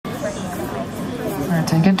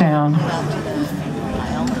Take it down.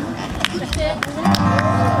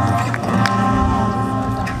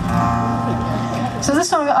 So this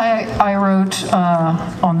song I wrote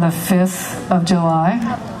on the 5th of July.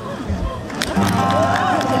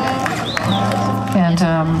 And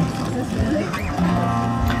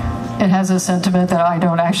it has a sentiment that I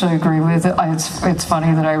don't actually agree with. It's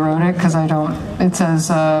funny that I wrote it because I don't. It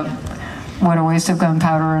says, "What a waste of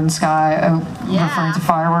gunpowder and sky," referring to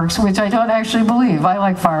fireworks, which I don't actually believe. I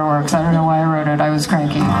like fireworks. I don't know why I wrote it. I was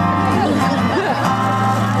cranky.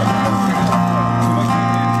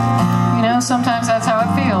 You know, sometimes that's how it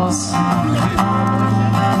feels.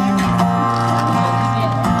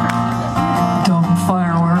 Dumb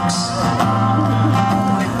fireworks.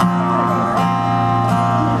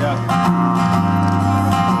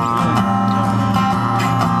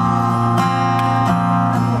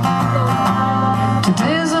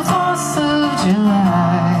 Today's the 4th of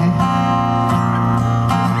July.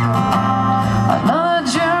 Another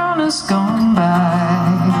June has gone by.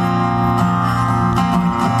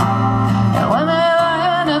 And when they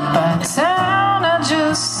line up by town, I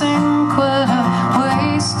just think what a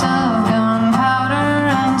waste of gunpowder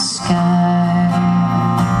and sky.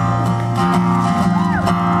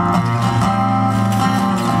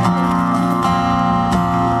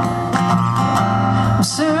 I'm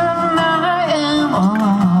certain I am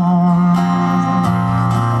alone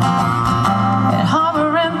and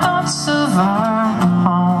harboring thoughts of our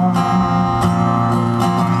home.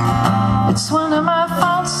 It's one of my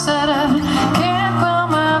faults that I can't quell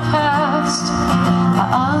my past. I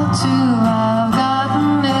ought to have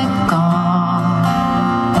gotten it gone.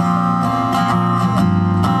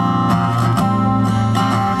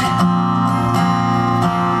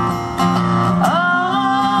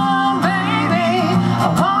 Oh, baby, I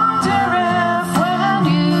wonder if when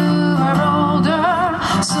you are older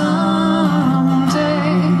someday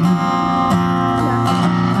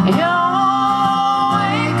you'll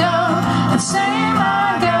wake up and say, "My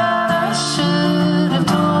God, I should have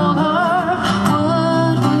told her."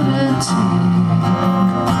 What would it take?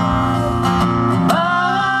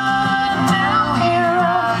 But now here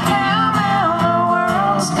I am and the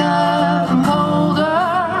world's gotten colder.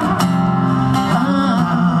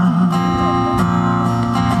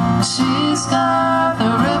 She's got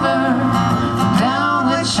the river down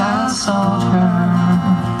which I sold her.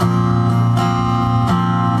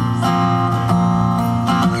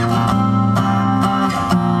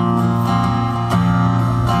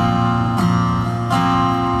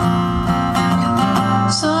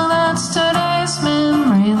 So that's today's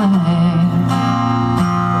memory lane,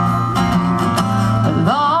 with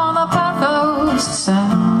all the pathos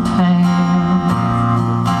and pain.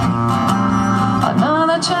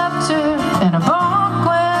 Another chapter in a book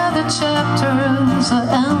where the chapters are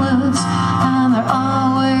endless and they're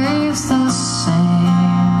always the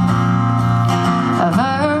same. A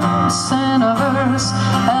verse and a verse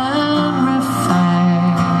and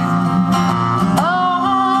refrain.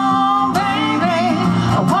 Oh, baby,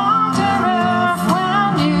 I wonder if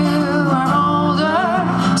when you are older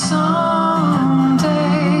someday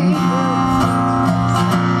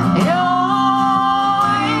you'll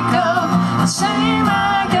wake up and say,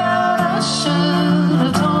 "My God, I should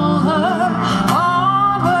have told her."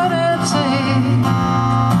 What would it take?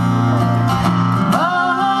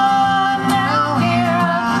 But now here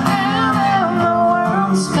I am and the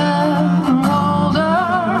world's gotten older.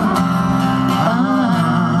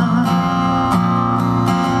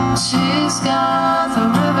 She's got the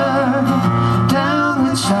river down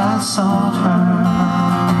which I sold her.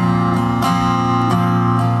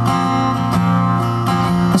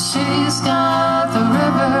 She's got the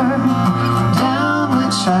river down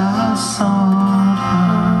which I sold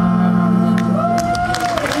her.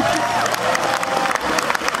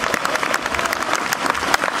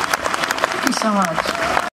 Thank you so much.